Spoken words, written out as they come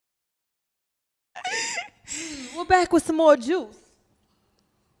We're back with some more juice.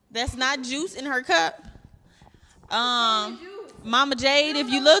 That's not juice in her cup. Mama Jade, if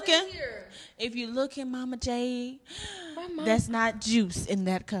you looking, Mama Jade, that's not juice in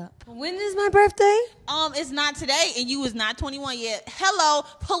that cup. When is my birthday? It's not today, and you was not 21 yet. Hello,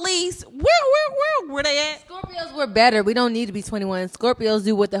 police. Where they at? Scorpios, we're better. We don't need to be 21. Scorpios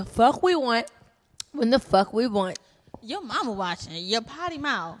do what the fuck we want when the fuck we want. Your mama watching. Your potty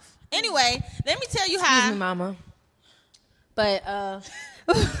mouth. Anyway, let me tell you how. Excuse me, mama. But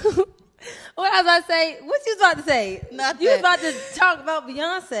what I was about to say? What you was about to say? Nothing. You was about to talk about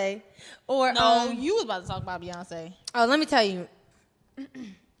Beyonce, or no? You was about to talk about Beyonce. Oh, let me tell you.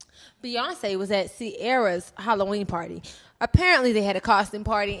 Beyonce was at Sierra's Halloween party. Apparently, they had a costume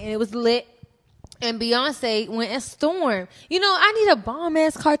party and it was lit. And Beyonce went and stormed. You know, I need a bomb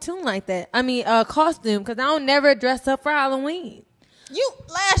ass cartoon like that. I mean, a costume, because I don't never dress up for Halloween. You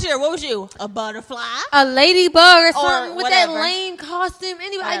last year, what was you? A butterfly, a ladybug, or something with whatever. that lame costume.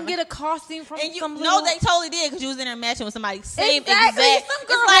 Anyway, I can get a costume from and some. No, they totally did because you was in there matching with somebody. Same exactly. exact. Some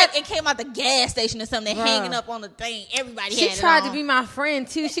girl it's like it came out the gas station or something. They're hanging up on the thing. Everybody. She had tried it on. to be my friend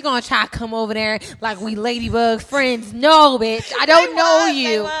too. She gonna try to come over there like we ladybug friends. No, bitch, I don't know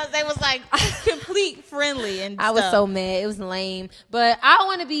you. They was like complete friendly and. I was so mad. It was lame. But I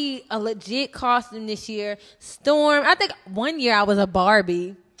want to be a legit costume this year. Storm. I think one year I was a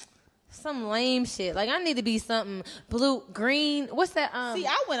Barbie. Some lame shit. Like, I need to be something blue, green. What's that? See,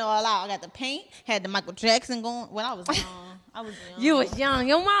 I went all out. I got the paint. Had the Michael Jackson going. When I was young. You was young.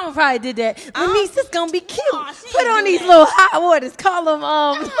 Your mama probably did that. My niece is going to be cute. Put on these that. little hot waters. Call them,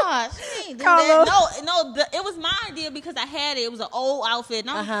 she ain't do that. No, it was my idea because I had it. It was an old outfit. And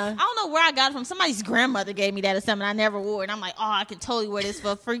I don't know where I got it from. Somebody's grandmother gave me that or something. I never wore it. And I'm like, I could totally wear this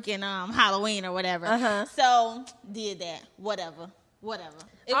for freaking Halloween or whatever. So, did that. Whatever.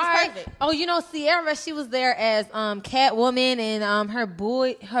 It was perfect. Oh, you know, Sierra, she was there as Catwoman, and her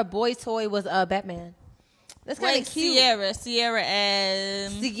boy toy was Batman. That's kind of cute. Sierra as Sierra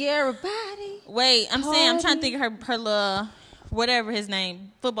body. Wait, I'm trying to think of her little whatever his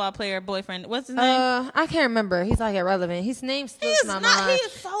name, football player boyfriend. What's his name? I can't remember. He's like irrelevant. His name's still in my mind. He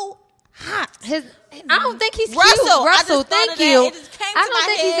is so hot. I don't think he's Russell. cute. Russell, thank you. It just came to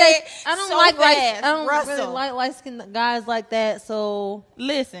my head. I don't so like fast. I don't Russell. really like light-skinned guys like that. So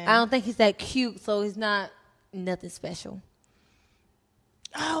listen, I don't think he's that cute. So he's not nothing special.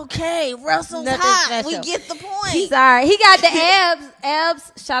 Okay, Russell's nothing hot. Special. We get the point. He's all right. He got the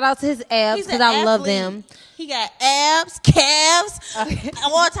abs. Shout out to his abs because I love them. He got abs, calves,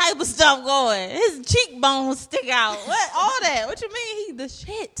 all type of stuff going. His cheekbones stick out. What? All that. What you mean? He the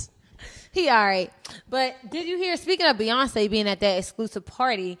shit. He all right. But did you hear, speaking of Beyonce being at that exclusive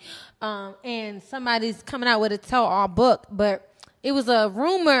party, and somebody's coming out with a tell-all book, but it was a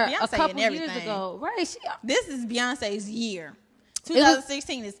rumor Beyonce a couple years ago. Right. This is Beyonce's year.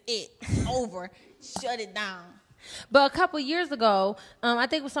 2016 is it. It's over. Shut it down. But a couple years ago, I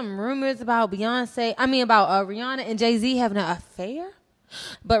think it was some rumors about Rihanna and Jay-Z having an affair.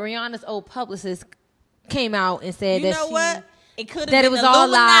 But Rihanna's old publicist came out and said what? It could have that been it was Illuminati all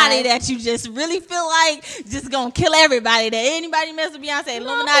lies. that you just really feel like just gonna kill everybody. That anybody mess with Beyonce,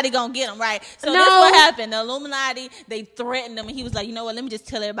 Illuminati gonna get them, right? So that's what happened. The Illuminati, they threatened him, and he was like, you know what? Let me just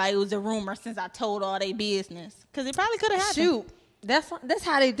tell everybody it was a rumor since I told all their business. Because it probably could have happened. Shoot, that's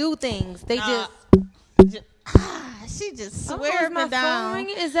how they do things. They she just swear up and down. Phone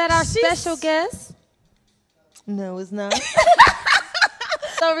ringing? Is that our special guest? No, it's not.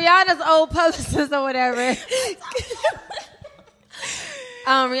 So Rihanna's old publicist or whatever.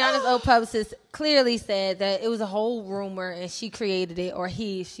 Rihanna's old publicist clearly said that it was a whole rumor and she created it, or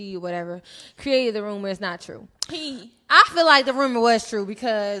she, whatever, created the rumor. It's not true. I feel like the rumor was true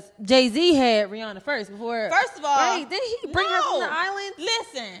because Jay-Z had Rihanna first before. First of all, right? Did he bring her from the island?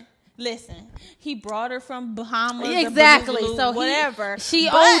 Listen. He brought her from Bahamas. Exactly. So whatever. She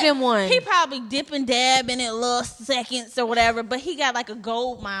owed him one. He probably dip and dab in it little seconds or whatever. But he got like a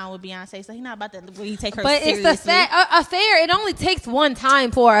gold mine with Beyonce, so he's not about to really take her seriously. But it's the affair. It only takes one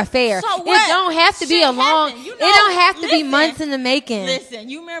time for an affair. So what? It don't have to be a long. It don't have to be months in the making. Listen,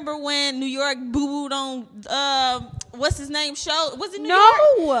 you remember when New York boo-booed on what's his name show? Was it New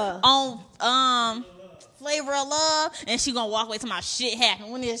York? On Flavor of Love, and she gonna walk away to my shit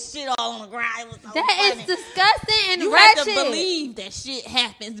happened when there's shit all on the ground. It was so that funny. Is disgusting and you ratchet. You have to believe that shit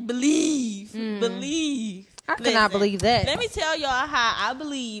happens. Believe. I cannot believe that. Let me tell y'all how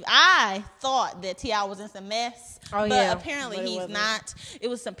I thought that T.I. was in some mess. Oh, but apparently he's not. It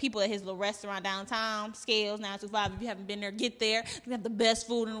was some people at his little restaurant downtown, Scales 925. If you haven't been there, get there. They have the best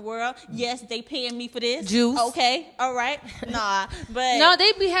food in the world. Yes, they paying me for this. Juice. Okay, all right. Nah, but no,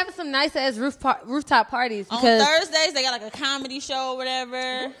 they be having some nice ass rooftop parties. On Thursdays, they got like a comedy show or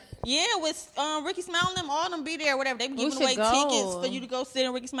whatever. Yeah, with Ricky Smiley and them, all of them be there, whatever. They be giving away tickets for you to go sit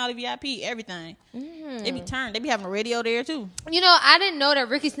in Ricky Smiley VIP, everything. They be turned. They be having a radio there too. You know, I didn't know that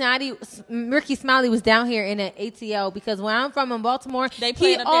Ricky Smiley was down here in an ATL because where I'm from in Baltimore,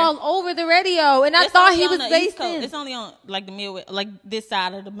 he all over the radio, and I thought he was based in. It's only on like the Midwest, like this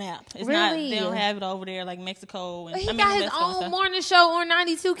side of the map. It's not. They don't have it over there like Mexico. And, but he got his own morning show on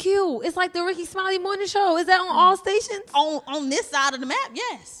 92Q. It's like the Ricky Smiley morning show. Is that on all stations? On this side of the map,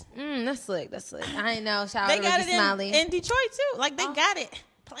 yes. That's slick. I ain't know. Shout out to Ricky Smiley. In Detroit too. Like they got it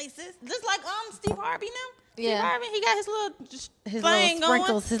places. Just like Steve Harvey now. Yeah. Steve Harvey, he got his little sprinkles, going.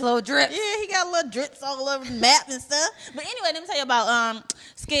 his little drips. Yeah, he got little drips all over the map and stuff. But anyway, let me tell you about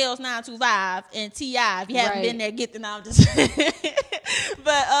Scales 925 and T.I. If you haven't been there, get the knowledge.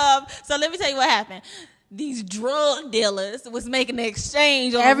 But so let me tell you what happened. These drug dealers was making an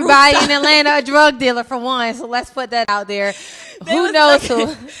exchange on everybody in Atlanta a drug dealer for one, so let's put that out there. Who knows who?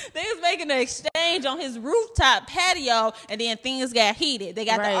 They was making an exchange on his rooftop patio, and then things got heated. They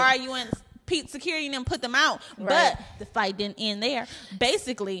got the arguing. Pete security and them put them out, but the fight didn't end there.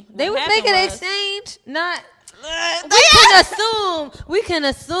 Basically, they was making an exchange, not. We can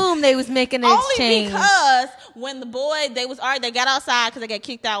assume they was making an exchange. Only because when the boy they got outside because they got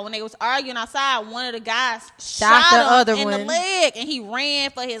kicked out. When they was arguing outside, one of the guys shot the other one in the leg, and he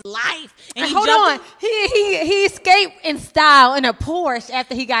ran for his life. And hold on, he escaped in style in a Porsche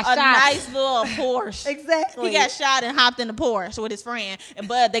after he got shot. A nice little Porsche. Exactly. He got shot and hopped in the Porsche with his friend,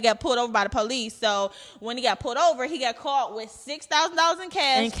 but they got pulled over by the police. So when he got pulled over, he got caught with $6,000 in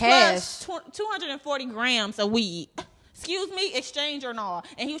cash. Plus 240 grams of weed. Excuse me, exchange or no?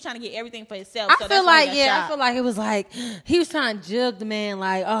 And he was trying to get everything for himself. I feel like it was like he was trying to jug the man.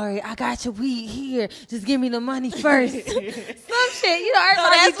 Like, all right, I got your weed here. Just give me the money first. Some shit, you know.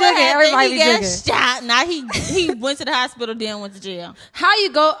 Everybody be jugging. Everybody be jugging. Shot. Now he went to the hospital, then went to jail. How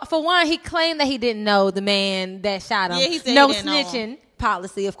you go? For one, he claimed that he didn't know the man that shot him. Yeah, he said no he didn't snitching know him.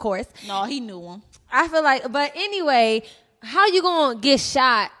 Policy, of course. No, he knew him. I feel like, but anyway, how you gonna get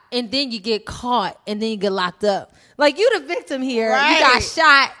shot and then you get caught and then you get locked up? Like, you the victim here. Right. You got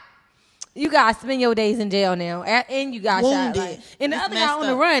shot. You got to spend your days in jail now. And you got wounded. Shot. Like, and the other guy on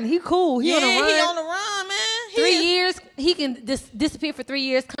the run, he cool. He on the run. He on the run, man. 3 years. He can disappear for 3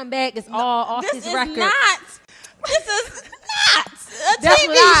 years, come back. It's all off his record. This is not a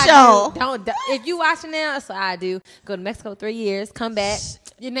TV show. Don't. If you watching now, that's what I do. Go to Mexico 3 years, come back.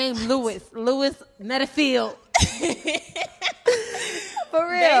 Your name Louis Metafield. For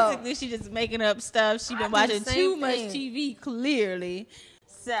real. Basically, she just making up stuff. She been watching too much TV, clearly.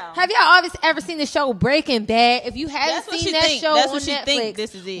 So, have y'all ever seen the show Breaking Bad? If you haven't seen that show on Netflix,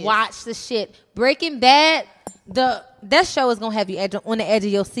 this is it. Watch the shit. Breaking Bad, that show is gonna have you on the edge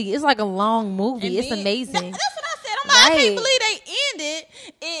of your seat. It's like a long movie. It's amazing. That's what I said. I'm like, I can't believe they ended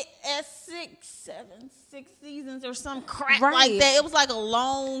it at 6 seasons or some crap like that. It was like a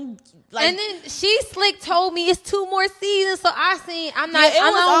long. And then Slick told me it's 2 more seasons, so I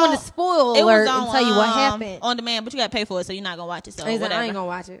don't want to spoil alert and tell you what happened on demand, but you gotta pay for it, so you're not gonna watch it. So I ain't gonna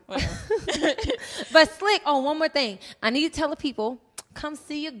watch it. But Slick, one more thing, I need to tell the people. Come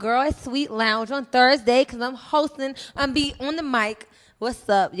see your girl at Sweet Lounge on Thursday because I'm hosting. I'm be on the mic. What's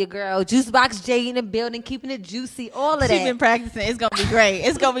up, your girl? Juicebox J in the building, keeping it juicy, all of that. She's been practicing. It's going to be great.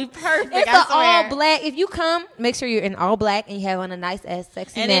 It's going to be perfect. It's all black. If you come, make sure you're in all black and you have on a nice ass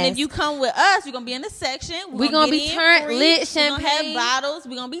sexy and mask. then if you come with us, we're going to be in the section. We're going to be turned lit, champagne. We're going to have bottles.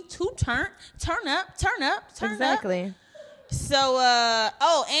 We're going to be turn up. Exactly. So,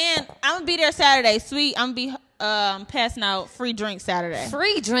 and I'm going to be there Saturday. Sweet, I'm going to be passing out free drinks Saturday.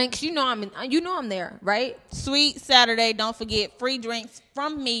 Free drinks, you know I'm there, right? Sweet Saturday, don't forget free drinks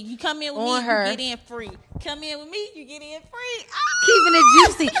from me. You come in with me, you get in free. Come in with me, you get in free. Keeping it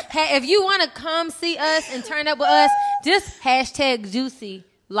juicy. Hey, if you want to come see us and turn up with us, just hashtag juicy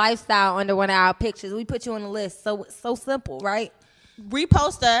lifestyle under one of our pictures. We put you on the list. So simple, right?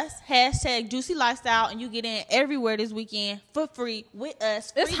 Repost us, hashtag Juicy Lifestyle, and you get in everywhere this weekend for free with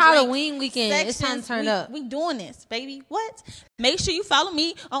us. It's Halloween weekend. It's time to turn up. We doing this, baby. What? Make sure you follow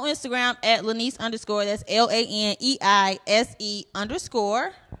me on Instagram at Lanice_. That's LANEISE_.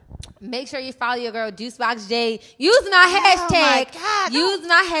 Make sure you follow your girl Juicebox Jade. Use my hashtag. Oh my God, use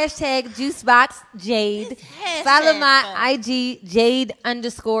my hashtag Juicebox Jade. Follow my IG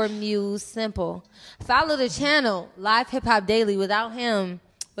Jade_Muse. Simple. Follow the channel Live Hip Hop Daily. Without him,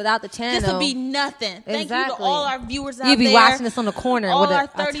 without the channel, this would be nothing. Thank you to all our viewers out there. You'd be watching this on the corner. All with our a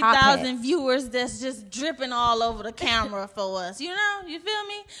 30,000 viewers that's just dripping all over the camera for us. You know, you feel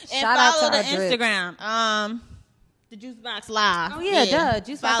me? And Shout out follow to the our Instagram. The Juicebox Live. Oh yeah, duh.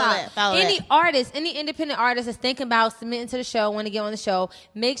 Juicebox Live. Follow any that. artist, any independent artist that's thinking about submitting to the show, want to get on the show,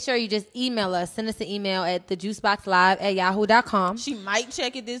 make sure you just email us. Send us an email at thejuiceboxlive@yahoo.com. She might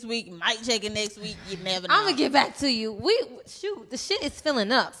check it this week, might check it next week. You never know. I'm gonna get back to you. The shit is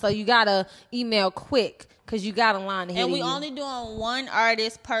filling up, so you gotta email quick because you got a line to hit. And we only doing one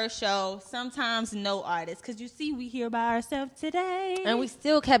artist per show. Sometimes no artist, because you see we here by ourselves today. And we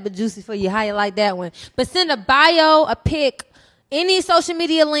still kept it juicy for you. How you like that one? But send a bio, a pic, any social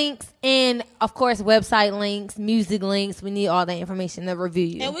media links, and of course website links, music links. We need all that information to review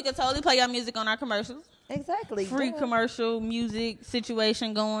you. And we can totally play your music on our commercials. Exactly. Free commercial music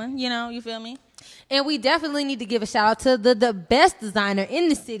situation going. You know, you feel me? And we definitely need to give a shout out to the best designer in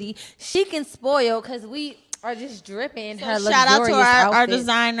the city, Chic and Spoil, because we are just dripping her luxurious shout out to our outfits.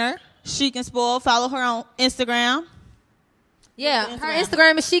 designer, Chic and Spoil. Follow her on Instagram. Yeah, her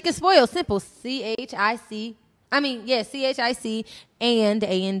Instagram is Chic and Spoil. Simple. CHIC and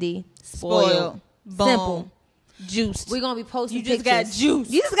AND. Spoil. Boom. Simple. Juiced. We're going to be posting You just pictures. got juice.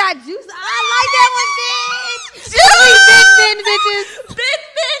 You just got juice. I like that one, bitch. Juice. Bitch.